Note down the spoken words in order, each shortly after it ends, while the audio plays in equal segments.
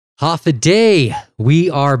Half a day.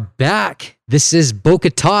 We are back. This is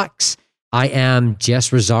Boca Talks. I am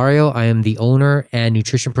Jess Rosario. I am the owner and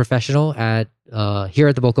nutrition professional at here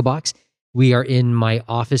at the Boca Box. We are in my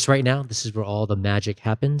office right now. This is where all the magic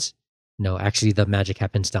happens. No, actually, the magic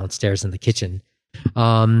happens downstairs in the kitchen.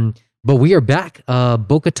 But we are back.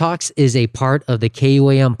 Boca Talks is a part of the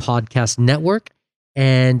KUAM Podcast Network,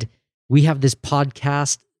 and we have this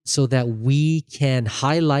podcast so that we can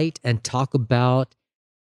highlight and talk about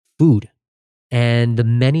food and the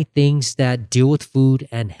many things that deal with food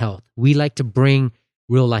and health. We like to bring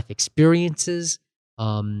real life experiences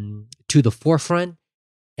to the forefront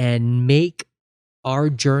and make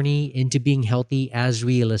our journey into being healthy as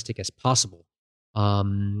realistic as possible.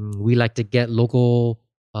 We like to get local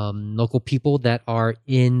people that are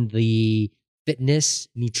in the fitness,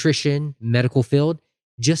 nutrition, medical field,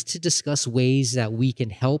 just to discuss ways that we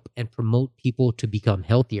can help and promote people to become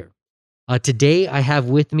healthier. Today, I have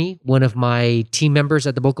with me one of my team members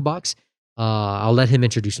at the Boca Box. I'll let him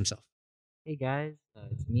introduce himself. Hey guys,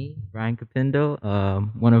 it's me, Brian Capindo,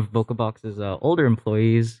 one of Boca Box's older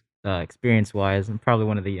employees, experience-wise. I'm probably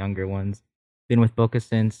one of the younger ones. Been with Boca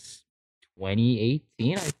since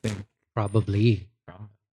 2018, I think. Probably.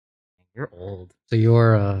 You're old. So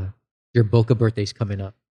your Boca birthday's coming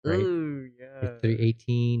up, right? Ooh, yeah.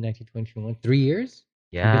 18, 19, 20, 21. 3 years?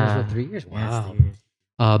 You've been Yeah. here for 3 years? Wow. Yes,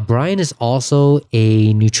 Brian is also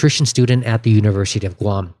a nutrition student at the University of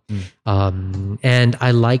Guam. And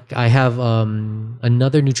I have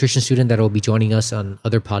another nutrition student that will be joining us on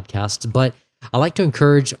other podcasts, but I like to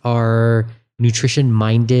encourage our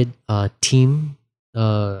nutrition-minded team.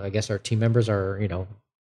 I guess our team members are,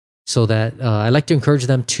 so that I like to encourage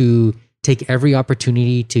them to take every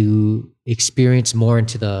opportunity to experience more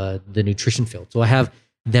into the nutrition field. So I have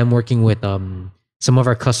them working with some of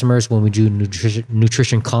our customers when we do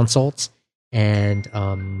nutrition consults and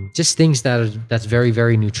just things that's very,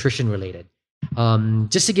 very nutrition related.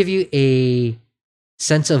 Just to give you a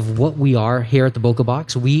sense of what we are here at the Boca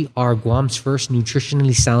Box, we are Guam's first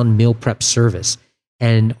nutritionally sound meal prep service.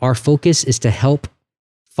 And our focus is to help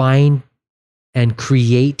find and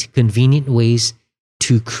create convenient ways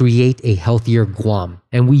to create a healthier Guam.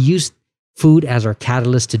 And we use food as our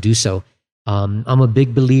catalyst to do so. I'm a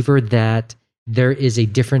big believer that there is a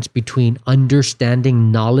difference between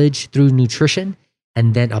understanding knowledge through nutrition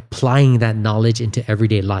and then applying that knowledge into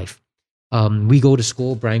everyday life. We go to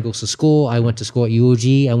school, Brian goes to school, I went to school at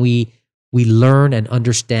UOG, and we learn and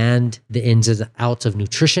understand the ins and outs of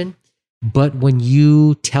nutrition. But when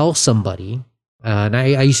you tell somebody, and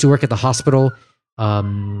I used to work at the hospital,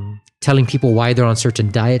 telling people why they're on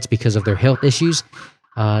certain diets because of their health issues,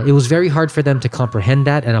 it was very hard for them to comprehend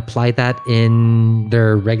that and apply that in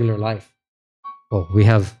their regular life. Oh, we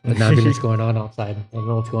have an ambulance going on outside. I don't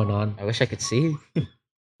know what's going on. I wish I could see.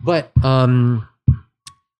 But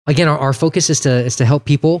again, our focus is to help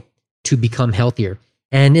people to become healthier.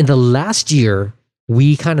 And in the last year,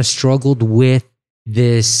 we kind of struggled with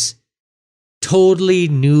this totally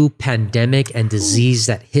new pandemic and disease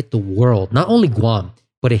that hit the world. Not only Guam,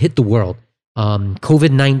 but it hit the world.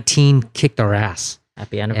 COVID-19 kicked our ass.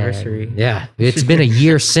 Happy anniversary. And yeah, it's been a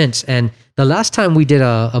year since. And the last time we did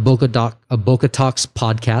a Boca Talks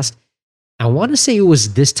podcast, I want to say it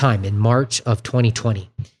was this time in March of 2020.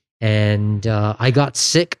 And I got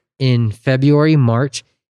sick in February, March,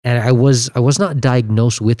 and I was not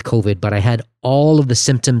diagnosed with COVID, but I had all of the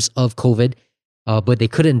symptoms of COVID, but they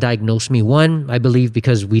couldn't diagnose me. One, I believe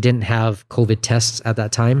because we didn't have COVID tests at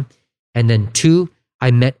that time. And then two, I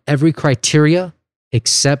met every criteria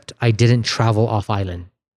except I didn't travel off island.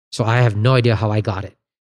 So I have no idea how I got it.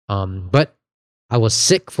 But I was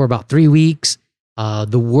sick for about 3 weeks.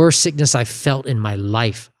 The worst sickness I felt in my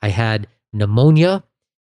life. I had pneumonia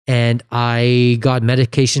and I got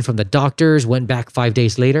medication from the doctors, went back 5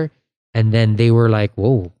 days later. And then they were like,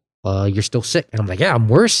 whoa, you're still sick. And I'm like, yeah, I'm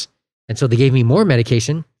worse. And so they gave me more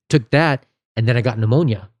medication, took that, and then I got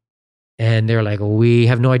pneumonia. And they're like, well, we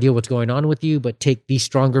have no idea what's going on with you, but take these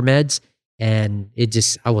stronger meds. And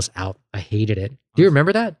I was out. I hated it. Do you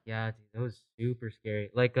remember that? Yeah, dude, that was super scary.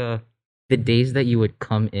 Like the days that you would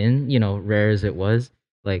come in, rare as it was,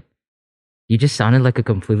 like you just sounded like a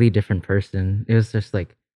completely different person. It was just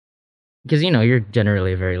like, because you're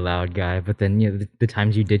generally a very loud guy, but then the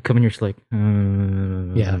times you did come in, you're just like,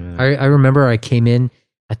 yeah. I remember I came in.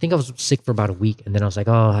 I think I was sick for about a week, and then I was like,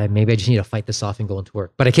 oh, maybe I just need to fight this off and go into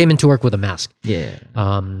work. But I came into work with a mask. Yeah.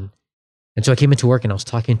 And so I came into work and I was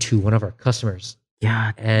talking to one of our customers.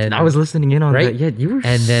 Yeah, and I was listening in on right? that. Yeah, you were.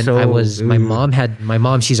 And then so my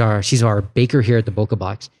mom. She's our baker here at the Boca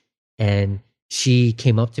Box, and she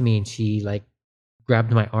came up to me and she like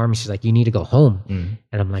grabbed my arm and she's like, "You need to go home." Mm.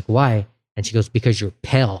 And I'm like, "Why?" And she goes, "Because you're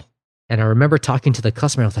pale." And I remember talking to the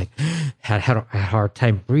customer. I was like, had a hard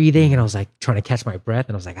time breathing, and I was like trying to catch my breath,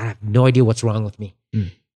 and I was like, I have no idea what's wrong with me.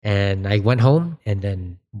 Mm. And I went home and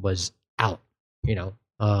then was out.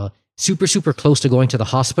 Super super close to going to the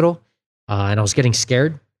hospital, and I was getting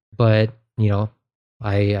scared, but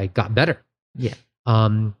I got better. Yeah.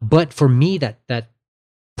 But for me, that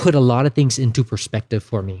put a lot of things into perspective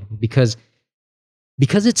for me because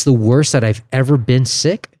it's the worst that I've ever been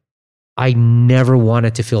sick. I never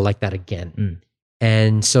wanted to feel like that again. Mm.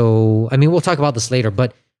 And so, I mean, we'll talk about this later,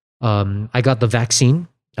 but I got the vaccine.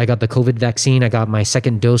 I got the COVID vaccine. I got my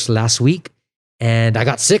second dose last week, and I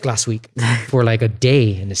got sick last week for like a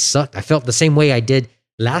day, and it sucked. I felt the same way I did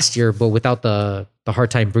last year, but without the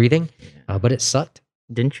hard time breathing, but it sucked.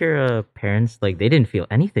 Didn't your parents, like, they didn't feel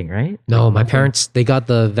anything, right? No, Like, my nothing? parents, they got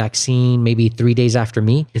the vaccine maybe 3 days after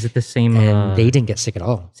me, Is it the same? and they didn't get sick at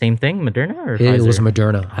all. Same thing, Moderna or It was Pfizer?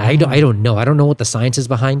 Moderna. I don't know. I don't know what the science is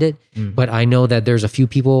behind it, Mm. but I know that there's a few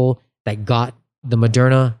people that got the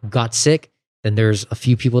Moderna, got sick. Then there's a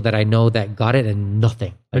few people that I know that got it and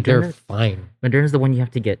nothing. Like they're Moderna- fine. Moderna's the one you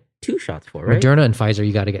have to get 2 shots for, right? Moderna and Pfizer,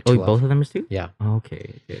 you got to get Oh, two. both of them is 2? Yeah.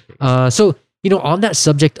 Okay. Okay. So on that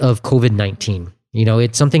subject of COVID-19,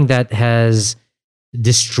 it's something that has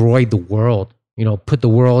destroyed the world. Put the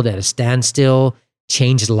world at a standstill,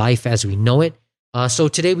 changed life as we know it. So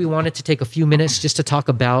today we wanted to take a few minutes just to talk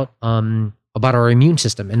about our immune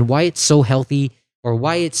system and why it's so healthy, or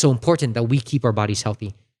why it's so important that we keep our bodies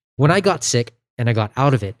healthy. When I got sick and I got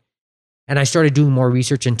out of it, and I started doing more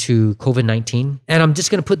research into COVID-19, and I'm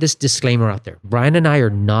just going to put this disclaimer out there. Brian and I are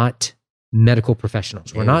not medical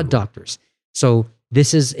professionals. We're not No. doctors. So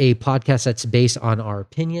this is a podcast that's based on our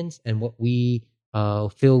opinions and what we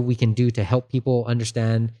feel we can do to help people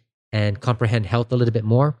understand and comprehend health a little bit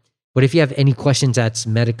more. But if you have any questions that's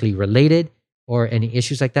medically related or any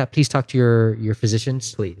issues like that, please talk to your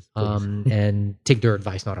physicians Please. and take their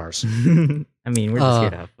advice, not ours. I mean, we're just here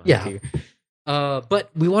to have fun. yeah. Too. But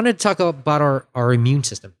we wanted to talk about our immune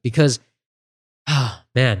system because,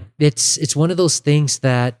 man, it's one of those things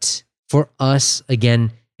that for us,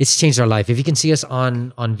 again, it's changed our life. If you can see us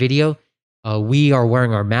on video, we are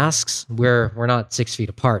wearing our masks. We're not 6 feet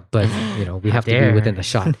apart, but we How have to be dare. within the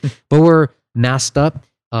shot. But we're masked up.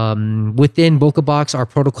 Within Boca Box, our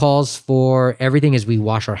protocols for everything is we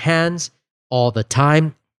wash our hands all the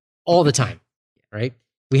time, right?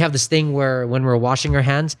 We have this thing where when we're washing our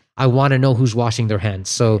hands, I want to know who's washing their hands.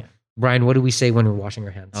 So, Yeah. Brian, what do we say when we're washing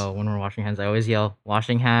our hands? Oh, when we're washing hands, I always yell,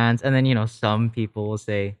 washing hands. And then, some people will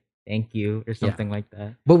say, thank you, or something like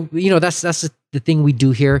that. But that's the thing we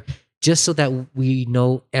do here, just so that we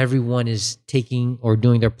know everyone is taking or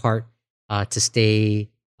doing their part to stay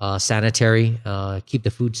sanitary, keep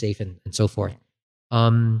the food safe, and so forth.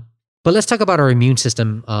 But let's talk about our immune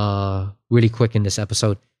system really quick in this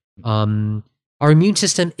episode. Our immune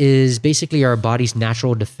system is basically our body's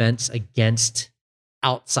natural defense against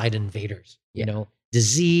outside invaders. Yeah.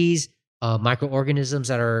 Disease, microorganisms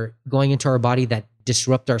that are going into our body that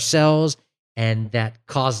disrupt our cells and that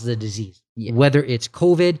cause the disease. Yeah. Whether it's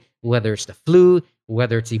COVID, whether it's the flu,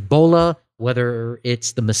 whether it's Ebola, whether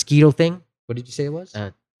it's the mosquito thing. What did you say it was?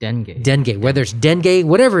 Dengue. Dengue. Whether it's dengue,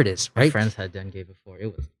 whatever it is, My right? friends had dengue before.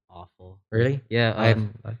 It was awful. Really? Yeah.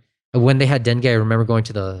 When they had dengue, I remember going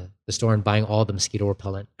to the store and buying all the mosquito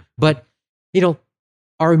repellent. But,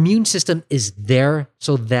 our immune system is there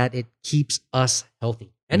so that it keeps us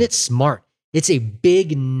healthy. And it's smart. It's a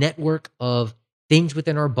big network of things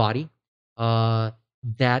within our body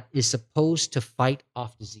that is supposed to fight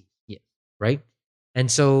off disease. Yeah. Right?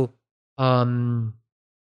 And so, on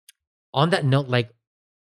that note, like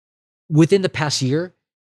within the past year,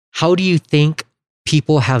 how do you think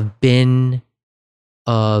people have been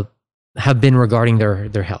regarding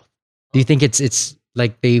their health? Do you think it's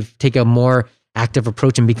like they've taken a more active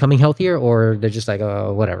approach in becoming healthier, or they're just like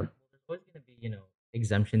whatever? There's always going to be,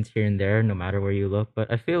 exemptions here and there, no matter where you look. But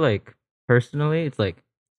I feel like personally, it's like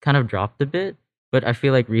kind of dropped a bit. But I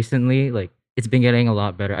feel like recently, like it's been getting a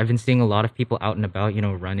lot better. I've been seeing a lot of people out and about,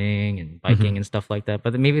 running and biking and stuff like that.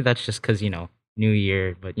 But maybe that's just because, New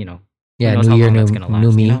Year. But who Yeah, knows new how year, long new, that's gonna last,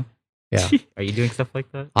 new me. you know? Yeah. Are you doing stuff like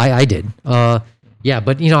that? I did. Yeah,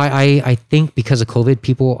 but I think because of COVID,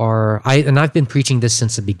 people are and I've been preaching this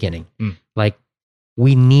since the beginning. Like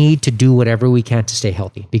we need to do whatever we can to stay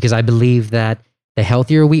healthy, because I believe that the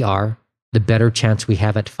healthier we are, the better chance we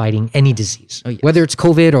have at fighting any disease, Oh, yes. whether it's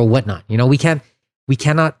COVID or whatnot. We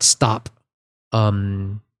cannot stop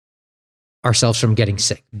ourselves from getting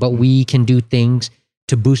sick, but we can do things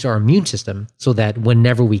to boost our immune system so that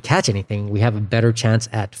whenever we catch anything, we have a better chance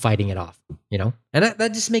at fighting it off, And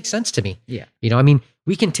that just makes sense to me. Yeah. I mean,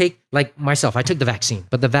 we can take, like myself, I took the vaccine,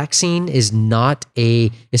 but the vaccine is not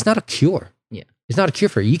it's not a cure. Yeah. It's not a cure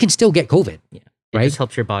for you. You can still get COVID. Yeah. It Right? just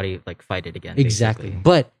helps your body like fight it again. Exactly. basically.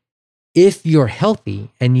 But if you're healthy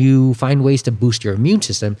and you find ways to boost your immune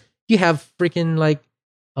system, you have freaking like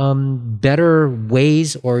better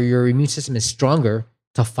ways, or your immune system is stronger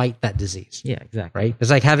to fight that disease. Yeah, exactly. Right? It's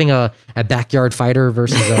like having a backyard fighter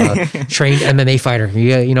versus a trained MMA fighter.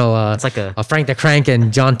 It's like a Frank the Crank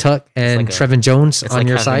and John Tuck and like Trevin Jones it's on like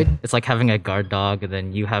your having, side. It's like having a guard dog, and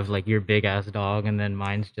then you have like your big ass dog, and then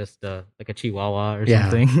mine's just like a Chihuahua or Yeah.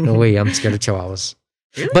 something. No way. I'm scared of Chihuahuas.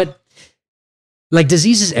 Really? But like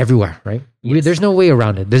disease is everywhere, right? Yes. There's no way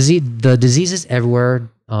around it. The disease is everywhere.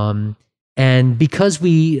 And because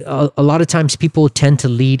a lot of times people tend to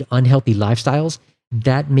lead unhealthy lifestyles,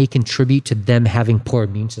 that may contribute to them having poor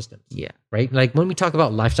immune systems, Yeah. right? Like when we talk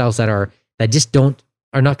about lifestyles that just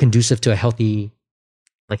are not conducive to a healthy,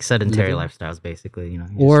 Like sedentary Living. lifestyles, basically.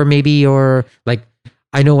 or like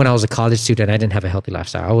I know when I was a college student, I didn't have a healthy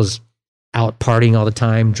lifestyle. I was out partying all the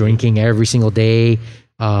time, drinking every single day.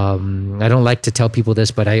 I don't like to tell people this,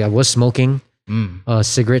 but I was smoking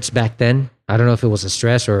cigarettes back then. I don't know if it was a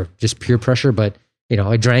stress or just peer pressure, but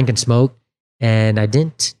I drank and smoked, and I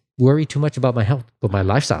didn't worry too much about my health, but my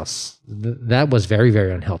lifestyles that was very,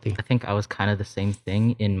 very unhealthy. I think I was kind of the same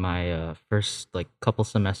thing in my first like couple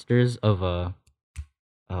semesters of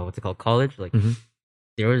what's it called, college. Like Mhm.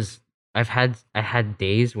 I had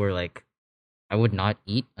days where like I would not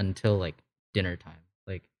eat until like dinner time.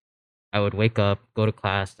 Like I would wake up, go to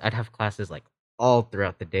class. I'd have classes like all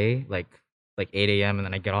throughout the day, like 8 a.m. and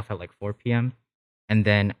then I'd get off at like 4 p.m. and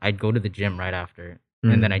then I'd go to the gym right after,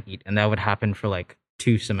 and then I'd eat, and that would happen for like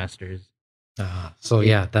 2 semesters. So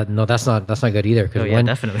yeah, that's not good either, because Oh yeah, when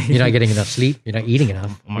definitely. you're not getting enough sleep, you're not eating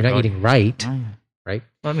enough, Oh my you're not God. eating right, Oh, yeah. right?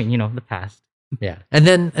 Well, I mean, the past. Yeah, and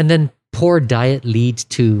then poor diet leads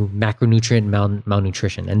to macronutrient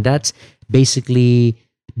malnutrition, and that's basically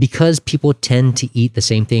because people tend to eat the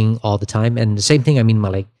same thing all the time. And the same thing, I mean, by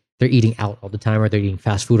like they're eating out all the time, or they're eating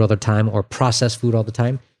fast food all the time, or processed food all the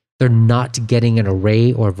time. They're not getting an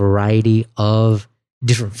array or variety of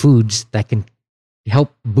different foods that can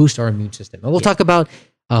help boost our immune system. And we'll talk about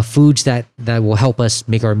foods that will help us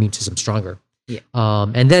make our immune system stronger. Yeah.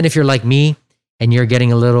 And then if you're like me and you're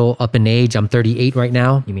getting a little up in age, I'm 38 right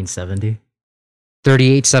now. You mean 70?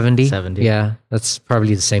 38, 70. 70. Yeah, that's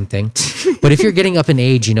probably the same thing. But if you're getting up in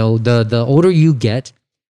age, the older you get,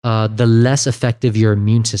 the less effective your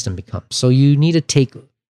immune system becomes. So you need to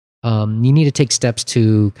take steps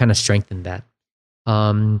to kind of strengthen that.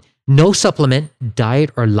 No supplement,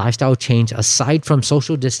 diet, or lifestyle change aside from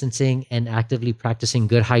social distancing and actively practicing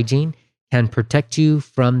good hygiene can protect you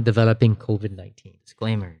from developing COVID-19.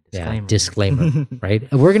 Disclaimer. Yeah, disclaimer, right?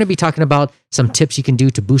 We're going to be talking about some tips you can do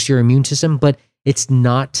to boost your immune system, but it's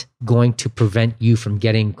not going to prevent you from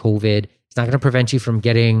getting COVID. It's not going to prevent you from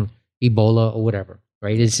getting Ebola or whatever,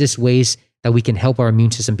 right? It's just ways that we can help our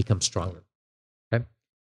immune system become stronger. Okay.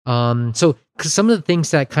 So 'cause some of the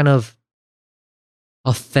things that kind of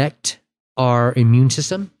affect our immune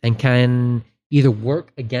system and can either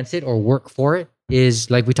work against it or work for it is,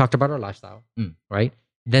 like we talked about, our lifestyle, right?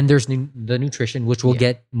 Then there's the nutrition, which we'll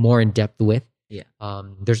get more in depth with. Yeah.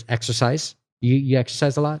 There's exercise. You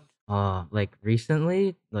exercise a lot? Like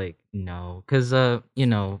recently, like no, cause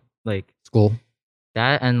like School.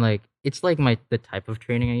 that, and like it's like the type of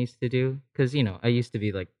training I used to do, cause I used to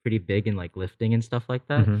be like pretty big in like lifting and stuff like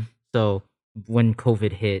that. Mhm. So when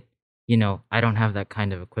COVID hit, I don't have that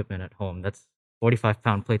kind of equipment at home. That's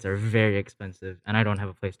 45-pound plates are very expensive, and I don't have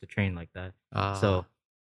a place to train like that. So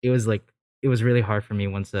it was really hard for me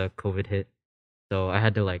once COVID hit. So we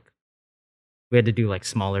had to do like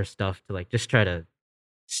smaller stuff to like just try to.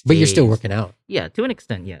 But you're still stay- working out. Yeah, to an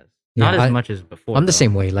extent, yes. Yeah, Not as much as before. I'm the though.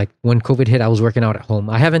 same way. Like when COVID hit, I was working out at home.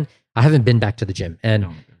 I haven't been back to the gym, and Oh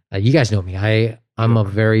my God. you guys know me. I'm go a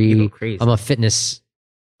very You go crazy. I'm a fitness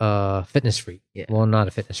freak. Yeah. Well, not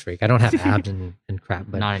a fitness freak. I don't have abs and crap,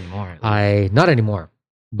 but Not anymore. at least. not anymore.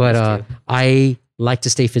 But Used to. I like to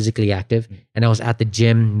stay physically active, Mm. and I was at the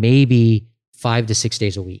gym maybe 5 to 6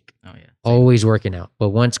 days a week, Oh yeah. always working out. But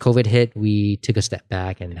once COVID hit, we took a step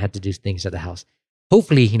back and had to do things at the house.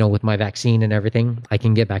 Hopefully, with my vaccine and everything, I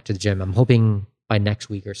can get back to the gym. I'm hoping by next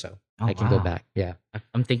week or so Oh, I can go wow. back. Yeah,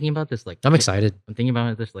 I'm thinking about this like I'm excited. I'm thinking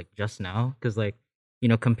about this like just now, because like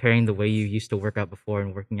comparing the way you used to work out before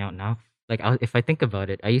and working out now. Like if I think about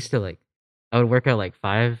it, I would work out like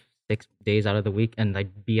 5-6 days out of the week, and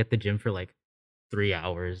I'd be at the gym for like 3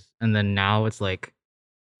 hours, and then now it's like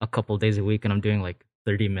a couple days a week, and I'm doing like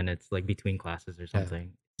 30 minutes like between classes or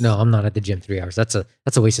something. No, I'm not at the gym 3 hours. That's a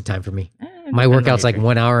waste of time for me. Eh, My depends on workout's your like training.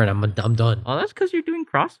 1 hour and I'm done. Oh, that's because you're doing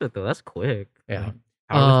CrossFit though. That's quick. Yeah. Like,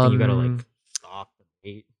 powerlifting, you gotta like Um, stop and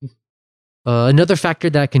wait. Another factor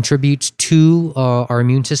that contributes to our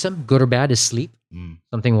immune system, good or bad, is sleep. Mm.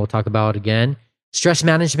 Something we'll talk about again. Stress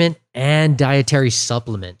management and dietary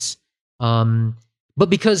supplements. But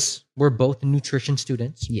because we're both nutrition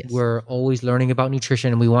students, Yes. we're always learning about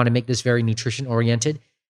nutrition and we want to make this very nutrition oriented.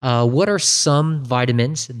 What are some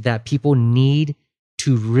vitamins that people need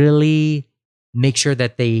to really make sure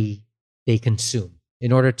that they consume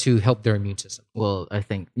in order to help their immune system? Well, I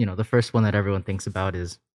think the first one that everyone thinks about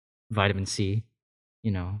is vitamin C.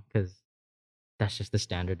 Because that's just the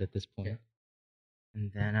standard at this point. Yeah.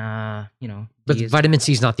 And then But D is- vitamin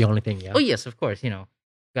C is not the only thing. Yeah. Oh yes, of course.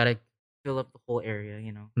 Gotta fill up the whole area.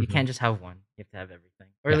 You Mhm. can't just have one. You have to have everything,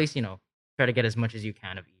 or Yeah. at least try to get as much as you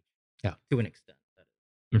can of each. Yeah. To an extent. That is,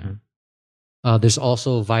 you know. There's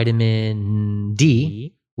also vitamin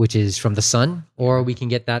D, which is from the sun, or we can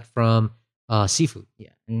get that from seafood.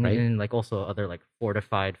 Yeah, and, Right? and like also other like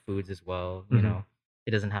fortified foods as well. Mhm.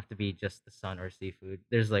 It doesn't have to be just the sun or seafood.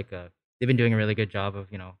 There's like they've been doing a really good job of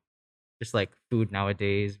just like food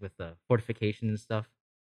nowadays with the fortification and stuff.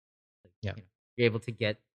 Like, Yeah. You're able to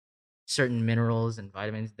get certain minerals and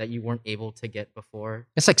vitamins that you weren't able to get before.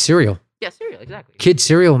 It's like cereal. Yeah, cereal, exactly. Kid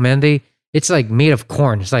cereal, man. It's like made of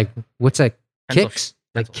corn. It's like what's that? Pencil Kicks,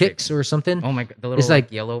 pencil like Kicks or something. Oh my god, the little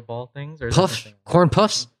like yellow ball things or is that Puff, something else? corn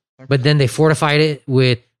puffs. Corn But puffs? then they fortified it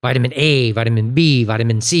with vitamin A, vitamin B,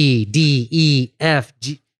 vitamin C, D, E, F,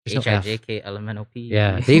 G. There's no F. HIJK-LMNOP.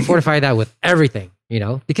 Yeah, they fortify that with everything,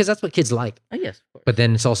 because that's what kids like. Oh yes, of course. But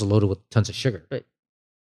then it's also loaded with tons of sugar. But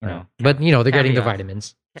But they're getting the caveats.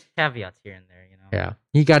 vitamins. Caveats here and there. Yeah,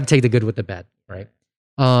 you got to take the good with the bad, right?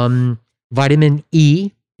 Vitamin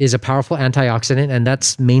E is a powerful antioxidant, and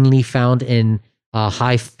that's mainly found in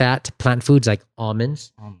high-fat plant foods like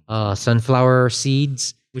almonds, sunflower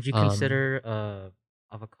seeds. Would you consider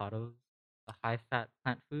avocados a high fat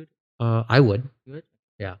plant food? I would. You would?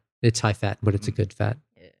 Yeah, it's high fat, but it's a good fat.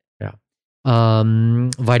 Yeah.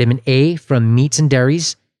 Vitamin A from meats and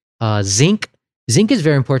dairies. Zinc. Zinc is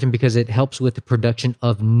very important because it helps with the production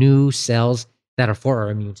of new cells that are for our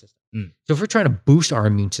immune system. So if we're trying to boost our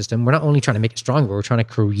immune system, we're not only trying to make it stronger, we're trying to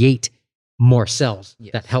create more cells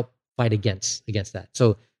that help fight against that.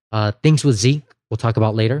 So things with zinc we'll talk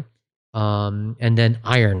about later. And then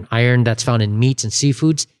iron. Iron that's found in meats and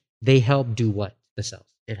seafoods, they help do what? The cells.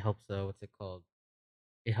 It helps what's it called?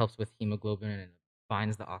 It helps with hemoglobin and it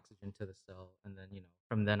binds the oxygen to the cell, and then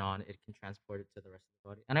from then on it can transport it to the rest of the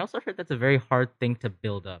body. And I also heard that's a very hard thing to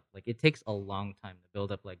build up. Like it takes a long time to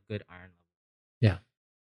build up like good iron levels. Yeah.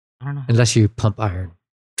 I don't know. Unless you pump iron.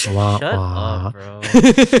 Wah, Shut wah. up, bro.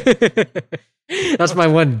 That's my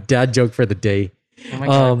one dad joke for the day. Oh my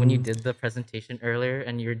god, when you did the presentation earlier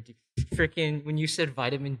and you're freaking when you said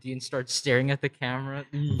vitamin D and start staring at the camera.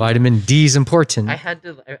 Vitamin D is important. I had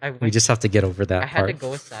to We just have to get over that I had to part.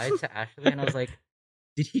 go aside to Ashley and I was like,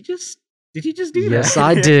 did he just do that? Yes,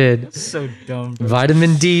 I did. That's so dumb, bro.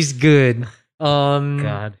 Vitamin D's good.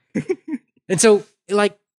 God. And so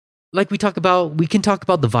like we can talk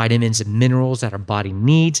about the vitamins and minerals that our body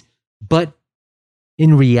needs, but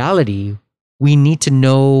in reality, we need to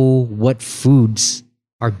know what foods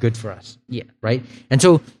are good for us. Yeah. Right? And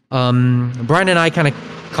so Brian and I kind of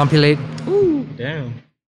compilate. Ooh, damn.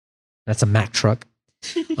 That's a Mack truck.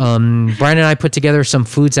 Brian and I put together some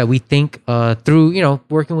foods that we think through,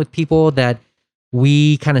 working with people that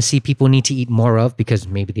we kind of see people need to eat more of because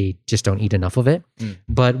maybe they just don't eat enough of it.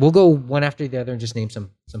 But we'll go one after the other and just name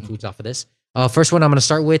some foods off of this. First one I'm going to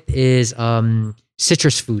start with is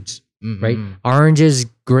citrus foods, right? Oranges,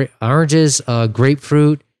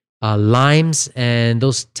 grapefruit, limes, and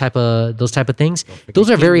those type of things. Those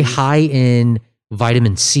are very high in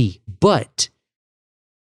vitamin C, but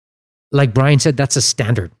like Brian said, that's a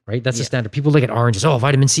standard, right? That's a standard. People look at oranges. Oh,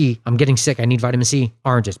 vitamin C. I'm getting sick. I need vitamin C.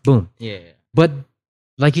 Oranges. Boom. Yeah. But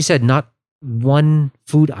like you said, not one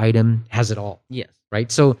food item has it all. Yes.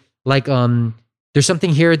 Right. So like there's something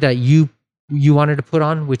here that you wanted to put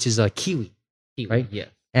on, which is a kiwi. Right? Yeah.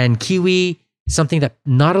 And kiwi, something that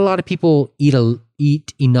not a lot of people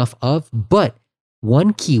eat enough of, but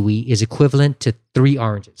one kiwi is equivalent to 3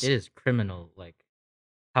 oranges. It is criminal, like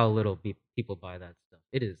how little people buy that stuff.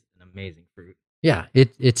 It is an amazing fruit. Yeah,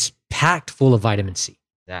 it's packed full of vitamin C.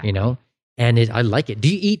 Exactly. And I like it. Do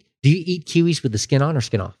you eat kiwis with the skin on or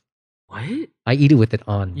skin off? What? I eat it with it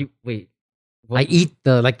on. You wait. I eat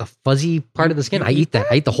the fuzzy part of the skin. you I eat eat that.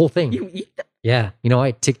 I eat the whole thing. You eat that? Yeah, you know,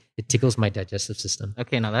 it tickles my digestive system.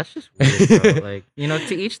 Okay, now that's just weird, bro. Like,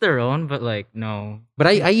 to each their own, but like, no, But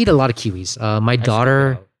I eat a lot of kiwis. I scope it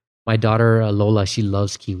out. My daughter Lola, she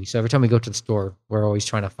loves kiwi. So every time we go to the store, we're always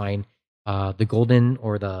trying to find the golden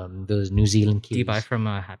or the New Zealand Do you buy kiwis. from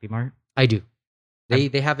Happy Mart? I do. I-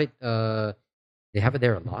 They have it. They have it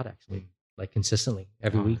there a lot actually, like consistently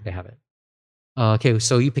every Oh. week they have it. Okay,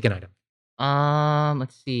 so you pick an item.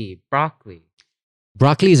 Let's see, broccoli.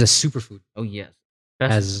 Broccoli is a superfood. Oh yes,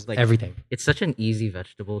 best. Has Like, everything. it's such an easy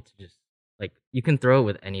vegetable to just like you can throw it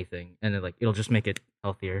with anything, and then like it'll just make it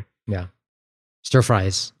healthier. Yeah. Stir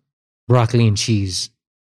fries, broccoli and cheese,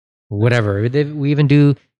 whatever. We even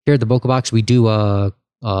do here at the Boca Box. We do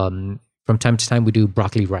from time to time we do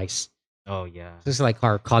broccoli rice. Oh yeah, This is like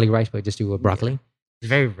our cauli rice, but just do a broccoli. it's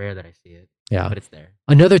very rare that I see it. Yeah. But it's there.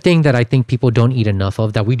 Another thing that I think people don't eat enough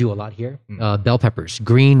of that we do a lot here, bell peppers,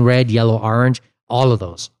 green, red, yellow, orange, all of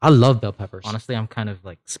those. I love bell peppers. Honestly, I'm kind of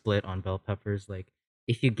like split on bell peppers. Like,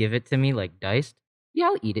 if you give it to me like diced, yeah,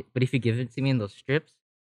 I'll eat it. But if you give it to me in those strips,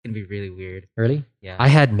 it's gonna be really weird. Really? Yeah. I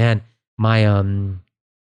had my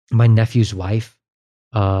my nephew's wife.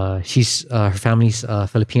 She's her family's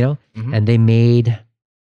Filipino, Mhm. and they made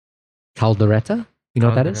caldereta. You know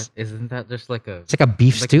what that is? Isn't that just like a It's like a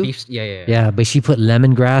beef like stew. beef? Yeah. Yeah, but she put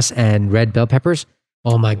lemongrass and red bell peppers.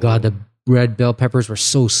 Oh my god, the red bell peppers were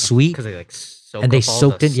so sweet, Because they like soak and they up all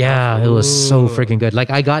soaked the it. Yeah, stuff. it was so Ooh. freaking good. Like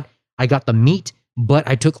I got the meat, but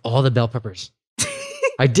I took all the bell peppers.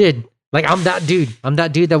 I did. Like I'm that dude. I'm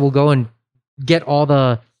that dude that will go and get all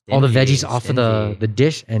the veggies off of Stingy. the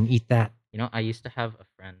dish and eat that. I used to have a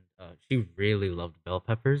friend. She really loved bell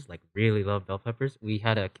peppers. Like really loved bell peppers. We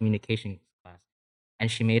had a communication class, and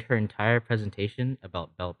she made her entire presentation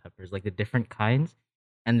about bell peppers, like the different kinds.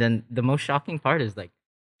 And then the most shocking part is like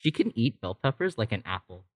she can eat bell peppers like an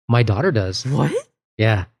apple. My daughter does. What?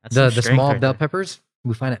 Yeah. That's The some the strength small right bell there. peppers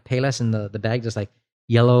we find at Payless in the bag, just like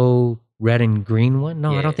yellow, red, and green one.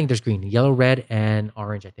 No, I Yeah. don't think there's green. Yellow, red, and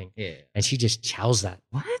orange, I think. Yeah. And she just chows that.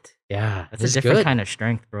 What? Yeah. That's it's a different good. kind of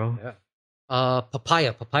strength, bro. Yeah.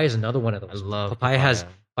 Papaya. Papaya is another one of I those. love papaya. Has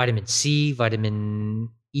vitamin C, vitamin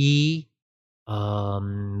E,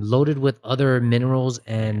 loaded with other minerals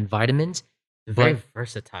and vitamins. It's a very But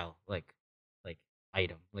versatile like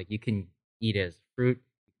item. Like you can eat it as fruit,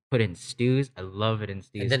 put it in stews. I love it in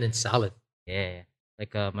stews. and then in salad. Yeah.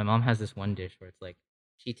 Like my mom has this one dish where it's like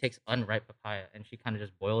she takes unripe papaya and she kind of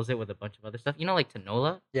just boils it with a bunch of other stuff. Like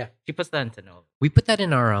tinola? Yeah. She puts that in tinola. We put that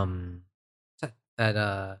in our in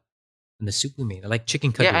the soup we made, like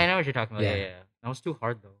chicken kaddu. Yeah, I know what you're talking about. Yeah. Yeah. That was too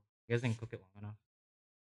hard though. You guys didn't cook it long enough.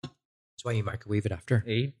 That's why you microwave it after.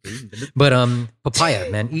 Eh? But papaya,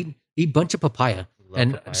 man, eat bunch of papaya, Love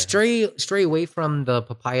and papaya. stray away from the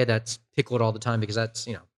papaya that's pickled all the time because that's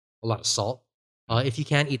a lot of salt. If you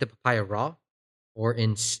can, eat the papaya raw, or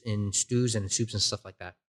in stews and soups and stuff like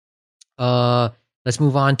that. Let's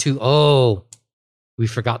move on to we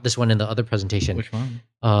forgot this one in the other presentation. Which one?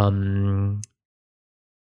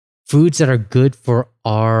 Foods that are good for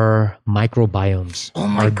our microbiomes. Oh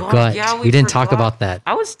my our God, gut. yeah, we didn't talk forgot. about that.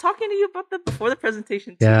 I was talking to you about that before the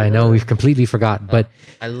presentation. Yeah, I know. too. We've completely forgot. But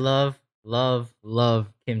I love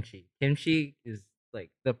kimchi. Kimchi is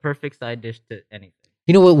like the perfect side dish to anything.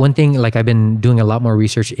 you know what? One thing, like I've been doing a lot more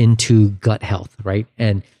research into gut health, right?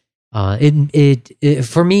 And it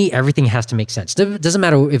for me, everything has to make sense. It doesn't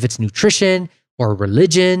matter if it's nutrition or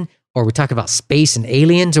religion or we talk about space and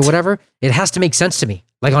aliens or whatever. It has to make sense to me,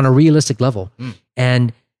 like on a realistic level. Mm.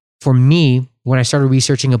 And for me, when I started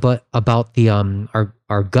researching about the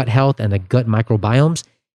our gut health and the gut microbiomes,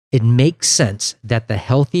 it makes sense that the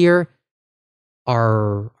healthier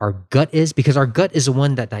our gut is, because our gut is the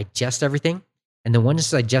one that digests everything, and the one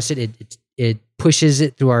that's digested, it pushes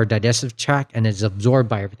it through our digestive tract and is absorbed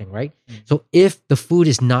by everything, right? Mm. So if the food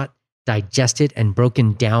is not digested and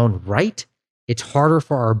broken down right, it's harder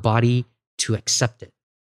for our body to accept it,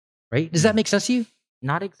 right? Does that make sense to you?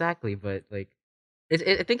 Not exactly, but like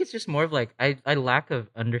I think it's just more of like I lack of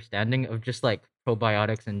understanding of just like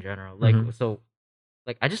probiotics in general. Like Mhm. so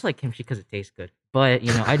like I just like kimchi because it tastes good. But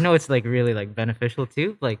I know it's like really like beneficial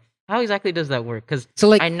too. Like how exactly does that work? Because So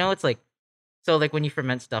like, I know it's like so like when you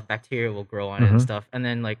ferment stuff, bacteria will grow on it and Mhm. stuff. And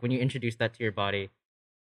then like when you introduce that to your body,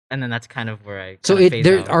 and then that's kind of where I so kinda it phase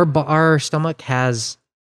there out. our stomach has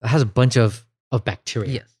a bunch of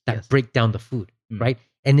bacteria Yes, that yes. break down the food, Mm. right?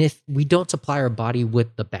 And if we don't supply our body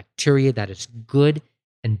with the bacteria that is good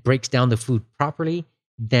and breaks down the food properly,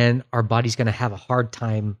 then our body's going to have a hard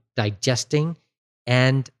time digesting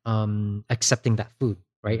and accepting that food,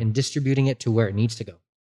 right? And distributing it to where it needs to go,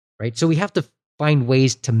 right? So we have to find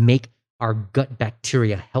ways to make our gut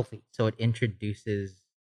bacteria healthy. So it introduces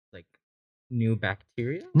like new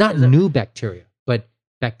bacteria. Not Is that- new bacteria, but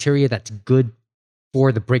bacteria that's good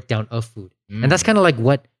for the breakdown of food. And that's Mm. kind of like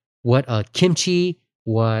what kimchi,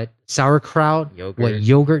 what sauerkraut, what Yogurt.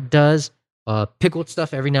 yogurt does, pickled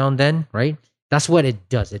stuff every now and then, right? That's what it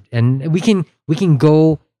does. It and we can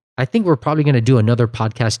go. I think we're probably going to do another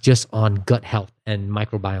podcast just on gut health and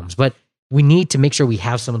microbiomes, but we need to make sure we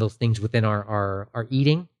have some of those things within our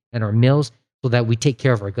eating and our meals so that we take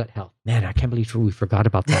care of our gut health. Man, I can't believe we forgot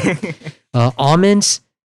about that. Almonds,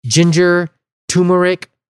 ginger, turmeric.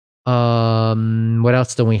 What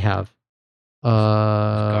else do we have?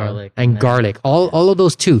 Garlic And and then- garlic. All of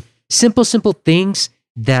those too. Simple things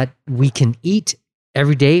that we can eat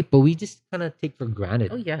every day, but we just kind of take for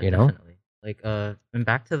granted. Oh yeah, you know. definitely. Like and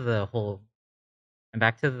back to the whole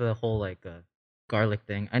like garlic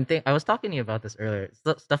thing. I think I was talking to you about this earlier.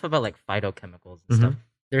 Stuff about like phytochemicals and stuff.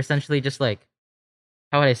 They're essentially just like,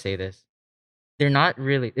 how would I say this? They're not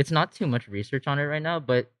really. It's not too much research on it right now,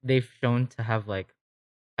 but they've shown to have like,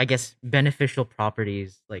 I guess, beneficial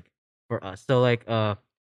properties like for us. So like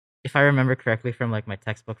if I remember correctly from like my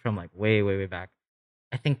textbook from like way back,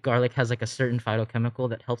 I think garlic has like a certain phytochemical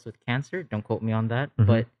that helps with cancer. Don't quote me on that, Mhm.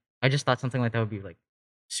 but I just thought something like that would be like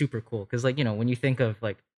super cool because like when you think of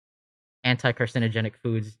like anti-carcinogenic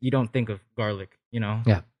foods, you don't think of garlic,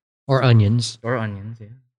 Yeah. Or onions. or onions.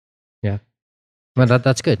 Yeah. Well,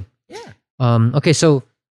 that's good. Yeah. Okay, so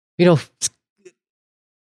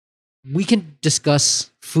we can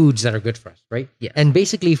discuss foods that are good for us, right? Yes. And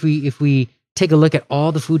basically, if we take a look at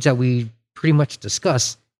all the foods that we pretty much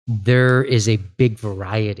discuss, there is a big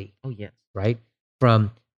variety, Oh yes. right?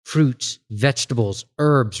 From fruits, vegetables,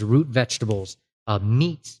 herbs, root vegetables,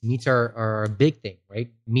 meats. Meats are a big thing, right?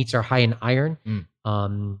 Meats are high in iron,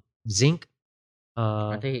 zinc,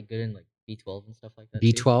 Aren't they good in like B12 and stuff like that? too?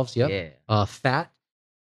 B12s, yep, Yeah. fat.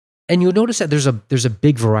 And you'll notice that there's a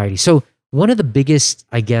big variety. So one of the biggest,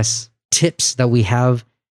 I guess, tips that we have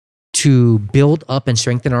to build up and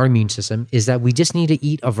strengthen our immune system is that we just need to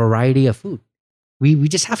eat a variety of food. We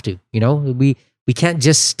just have to, we can't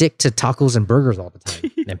just stick to tacos and burgers all the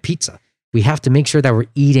time and pizza. We have to make sure that we're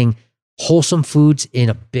eating wholesome foods in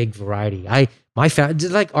a big variety.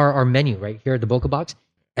 Just like our menu right here at the Boca Box,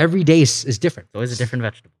 every day is different. It's always a different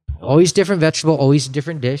vegetable. Always different vegetable, always a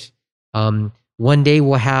different dish. One day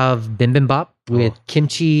we'll have bibimbap with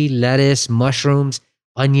kimchi, lettuce, mushrooms,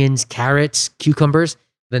 onions, carrots, cucumbers.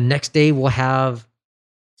 The next day we'll have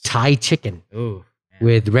Thai chicken Ooh. Man.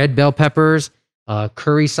 with red bell peppers,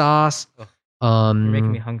 curry sauce. Ugh. You're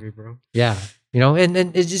making me Um, hungry, bro. yeah,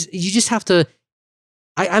 and it's just you just have to.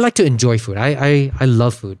 I like to enjoy food. I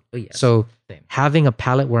love food. Oh yeah. So Same. having a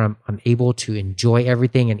palate where I'm able to enjoy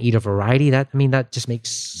everything and eat a variety, that just makes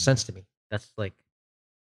sense to me. That's like,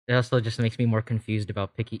 it also just makes me more confused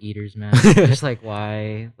about picky eaters, man. Just like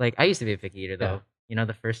why? Like I used to be a picky eater though.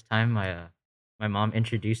 The first time my mom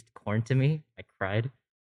introduced corn to me, I cried.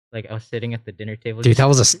 Like I was sitting at the dinner table. Dude, that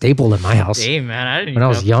was a staple in my house. Hey man, I didn't. When I even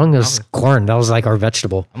was know- young, it was corn. That was like our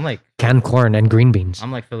vegetable. I'm like Canned corn and green beans.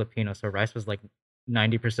 I'm like Filipino, so rice was like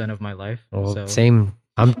 90% of my life. Oh, so same.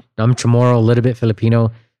 I'm Chamorro, a little bit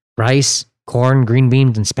Filipino. Rice, corn, green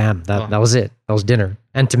beans, and spam. Oh. That was it. That was dinner.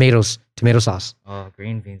 And tomatoes, tomato sauce. Oh,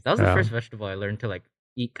 green beans. That was the Yeah. first vegetable I learned to like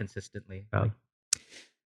eat consistently. Yeah. Like,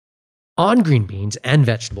 On green beans and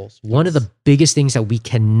vegetables, one of the biggest things that we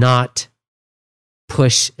cannot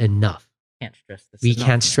push enough. can't stress this. We enough, can't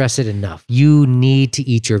man. stress it enough. You need to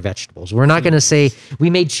eat your vegetables. We're not going to say, we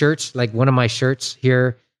made shirts, like one of my shirts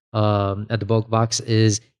here at the Bulk Box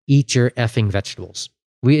is eat your effing vegetables.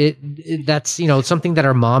 That's, something that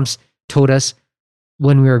our moms told us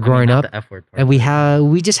when we were I mean, growing not up. the F word part, And but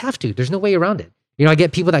we just have to. There's no way around it. I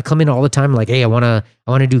get people that come in all the time like, hey, I want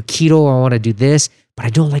to do keto or I want to do this, but I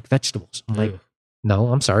don't like vegetables. I'm like, Ugh. no,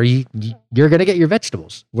 I'm sorry. You're going to get your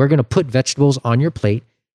vegetables. We're going to put vegetables on your plate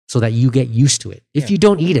so that you get used to it. If Yeah. you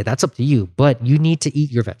don't eat it, that's up to you, but you need to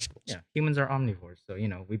eat your vegetables. yeah, humans are omnivores, so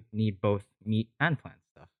we need both meat and plant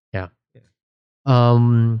stuff.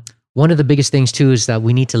 One of the biggest things too is that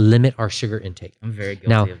we need to limit our sugar intake. I'm very guilty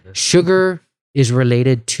Now, of this. sugar is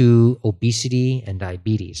related to obesity and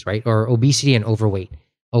diabetes, right? Or obesity and overweight.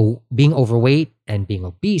 Being overweight and being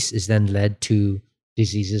obese is then led to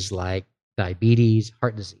diseases like diabetes,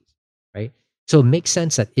 heart disease, right? So it makes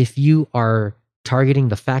sense that if you are targeting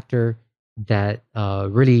the factor that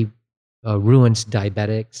really ruins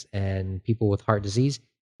diabetics and people with heart disease,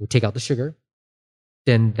 we take out the sugar,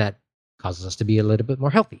 then that causes us to be a little bit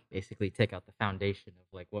more healthy. Basically, take out the foundation of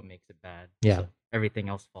like what makes it bad. Yeah. so everything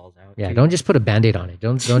else falls out. Yeah, too. don't just put a band-aid on it.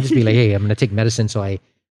 Don't just be like, hey, I'm gonna take medicine so I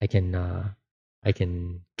can I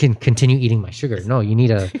can continue eating my sugar. No, you need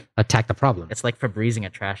to attack the problem. It's like Febrezing a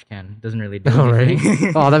trash can. Doesn't really do All right.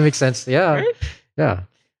 anything. Oh, that makes sense. Yeah. Right? Yeah.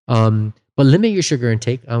 But limit your sugar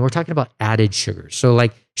intake. We're talking about added sugars. So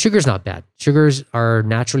like sugar's not bad. Sugars are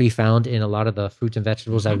naturally found in a lot of the fruits and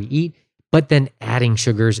vegetables that we eat. But then adding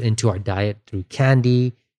sugars into our diet through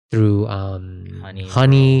candy, through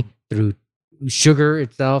honey, through sugar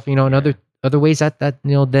itself, and other ways that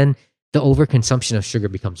then the overconsumption of sugar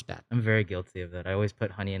becomes bad. I'm very guilty of that. I always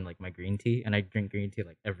put honey in like my green tea, and I drink green tea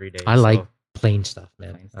like every day. I like so- plain stuff,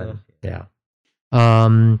 man. Plain stuff,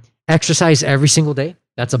 Yeah. Exercise every single day.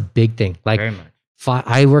 That's a big thing. Like very much.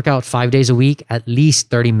 I work out 5 days a week, at least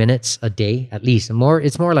 30 minutes a day, at least.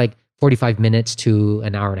 It's more like 45 minutes to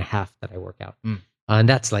an hour and a half that I work out. And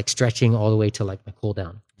that's like stretching all the way to like my cool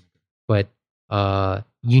down. But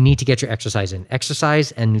you need to get your exercise in.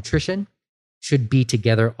 Exercise and nutrition should be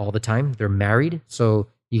together all the time. They're married, so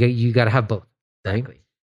you got to have both. Right? Exactly.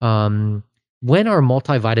 When are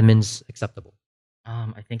multivitamins acceptable?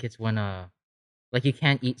 I think it's when like you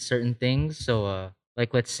can't eat certain things. So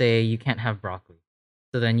like let's say you can't have broccoli.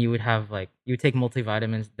 So then you would have like you would take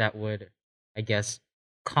multivitamins that would, I guess,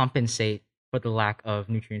 compensate for the lack of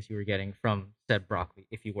nutrients you were getting from said broccoli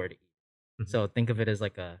if you were to eat. So think of it as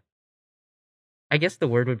like I guess the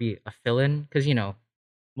word would be a fill-in, because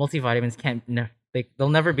multivitamins they'll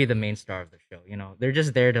never be the main star of the show. They're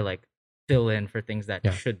just there to like fill in for things that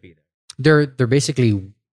should be there. They're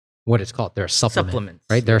basically what it's called. They're a supplement, Supplements,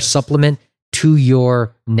 right? They're a yes. supplement to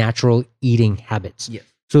your natural eating habits. Yes.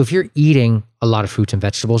 So if you're eating a lot of fruits and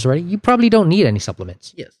vegetables already, you probably don't need any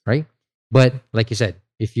supplements. Yes. Right? But like you said,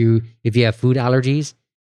 if you have food allergies,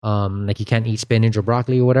 like you can't eat spinach or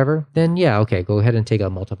broccoli or whatever, then yeah, okay, go ahead and take a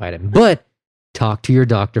multivitamin. But talk to your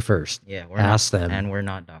doctor first. Yeah. Ask them. And we're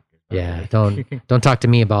not doctors. by the Yeah, way. don't talk to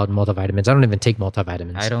me about multivitamins. I don't even take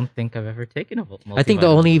multivitamins. I don't think I've ever taken a multivitamin. I think the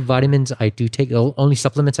only vitamins I do take, the only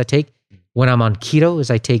supplements I take when I'm on keto is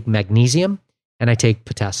I take magnesium and I take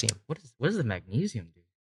potassium. What does the magnesium do?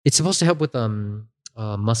 It's supposed to help with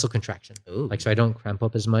muscle contraction, Ooh. like so I don't cramp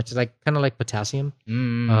up as much. It's like kind of like potassium,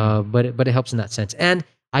 Mm. but it helps in that sense. And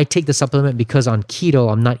I take the supplement because on keto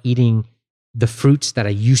I'm not eating the fruits that I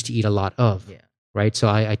used to eat a lot of. Yeah. Right, so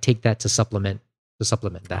I take that to supplement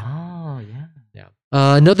that. Oh yeah. Yeah.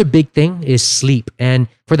 Another big thing is sleep. And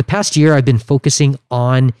for the past year, I've been focusing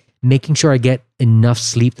on making sure I get enough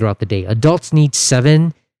sleep throughout the day. Adults need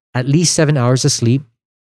at least 7 hours of sleep.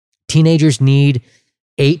 Teenagers need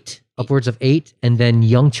 8, upwards of 8. And then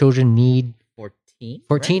young children need 14.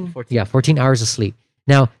 14. Right? 14. Yeah, 14 hours of sleep.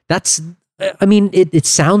 Now, it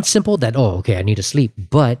sounds simple that, oh, okay, I need to sleep.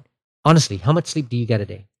 But honestly, how much sleep do you get a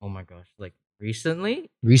day? Oh my gosh! Like recently,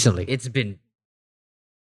 Recently. it's been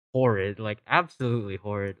horrid, like absolutely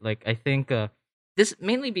horrid. Like I think this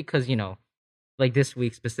mainly because like this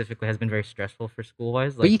week specifically has been very stressful for school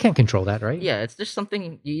wise. But Like you can't control that, right? yeah, it's just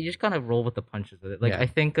something you just kind of roll with the punches with it. Like Yeah. I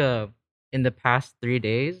think in the past 3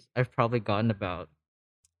 days, I've probably gotten about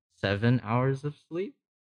 7 hours of sleep.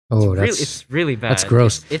 Oh, It's really bad. that's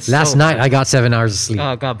gross. It's Last so night bad. I got 7 hours of sleep.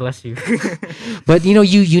 Oh, God bless you. But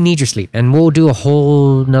you need your sleep, and we'll do a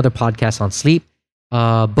whole another podcast on sleep.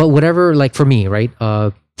 But whatever, like for me, right?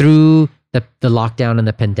 Through the lockdown and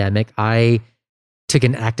the pandemic, I took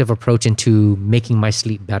an active approach into making my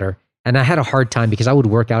sleep better, and I had a hard time because I would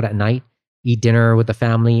work out at night, eat dinner with the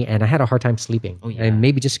family, and I had a hard time sleeping. Oh, yeah. And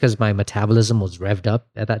maybe just because my metabolism was revved up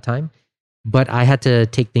at that time, but I had to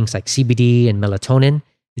take things like CBD and melatonin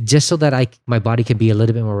just so that my body can be a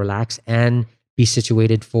little bit more relaxed and be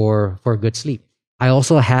situated for a good sleep. I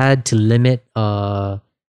also had to limit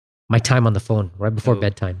my time on the phone right before Oh.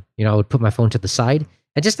 bedtime. I would put my phone to the side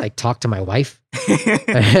and just like talk to my wife.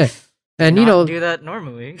 And Not do that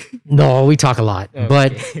normally. no, we talk a lot, Okay.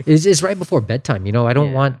 but it's right before bedtime. I don't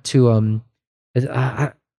Yeah. want to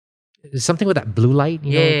something with that blue light.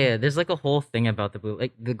 You know? Yeah, there's like a whole thing about the blue.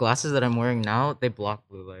 Like the glasses that I'm wearing now, they block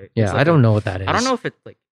blue light. Yeah, It's I like don't know what that is. I don't know if it's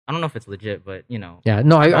like I don't know if it's legit, but Yeah,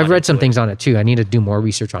 no, I've got read into some it. things on it too. I need to do more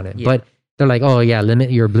research on it. Yeah. But they're like, oh yeah,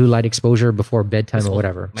 limit your blue light exposure before bedtime This or whole-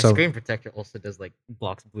 whatever. My So screen protector also does like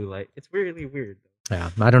blocks blue light. It's really weird. yeah,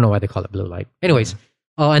 I don't know why they call it blue light. Anyways,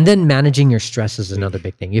 and then managing your stress is another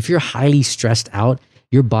big thing. If you're highly stressed out,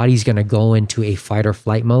 your body's gonna go into a fight or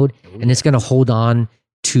flight mode, and it's gonna hold on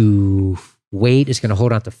to weight. It's gonna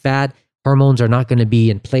hold on to fat. Hormones are not gonna be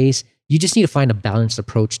in place. You just need to find a balanced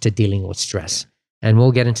approach to dealing with stress, and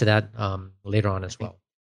we'll get into that later on as well.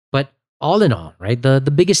 But all in all, right, the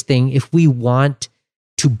biggest thing, if we want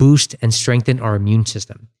to boost and strengthen our immune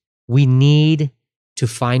system, we need to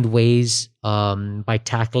find ways by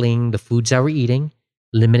tackling the foods that we're eating,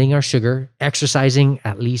 limiting our sugar, exercising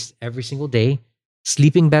at least every single day,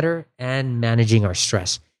 sleeping better, and managing our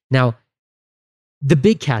stress. Now, the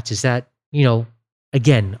big catch is that,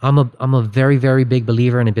 again, I'm a very, very big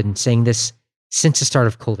believer, and I've been saying this since the start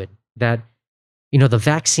of COVID, that, the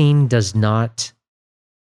vaccine is not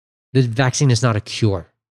a cure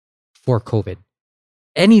for COVID.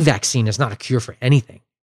 Any vaccine is not a cure for anything,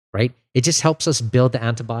 right? It just helps us build the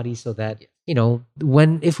antibodies so that,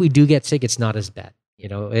 if we do get sick, it's not as bad.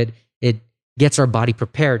 It gets our body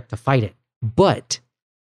prepared to fight it. But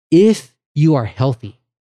if you are healthy,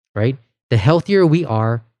 right? The healthier we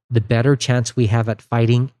are, the better chance we have at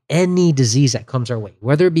fighting any disease that comes our way,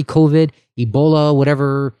 whether it be COVID, Ebola,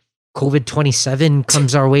 whatever, COVID 27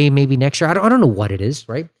 comes our way maybe next year. I don't know what it is,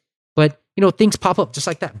 right? But, things pop up just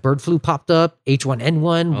like that. Bird flu popped up,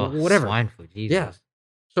 H1N1, whatever. Swine flu, Jesus. Yeah.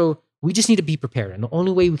 So we just need to be prepared. And the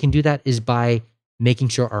only way we can do that is by making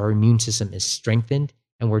sure our immune system is strengthened,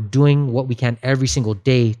 and we're doing what we can every single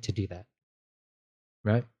day to do that.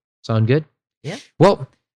 Right? Sound good? Yeah. Well,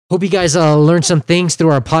 hope you guys learned some things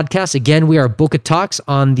through our podcast. Again, we are Boca Talks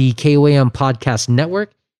on the KOAM Podcast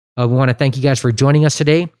Network. We want to thank you guys for joining us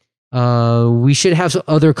today. We should have some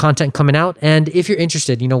other content coming out. And if you're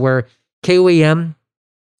interested, where KOAM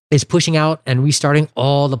is pushing out and restarting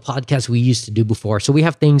all the podcasts we used to do before. So we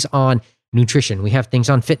have things on nutrition. We have things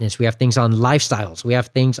on fitness. We have things on lifestyles. We have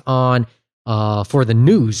things on for the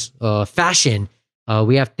news, fashion.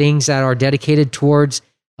 We have things that are dedicated towards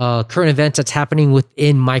current events that's happening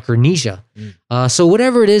within Micronesia. So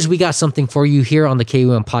whatever it is, we got something for you here on the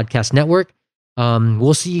KOAM Podcast Network.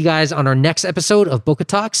 We'll see you guys on our next episode of Boca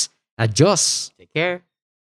Talks. Adios. Take care.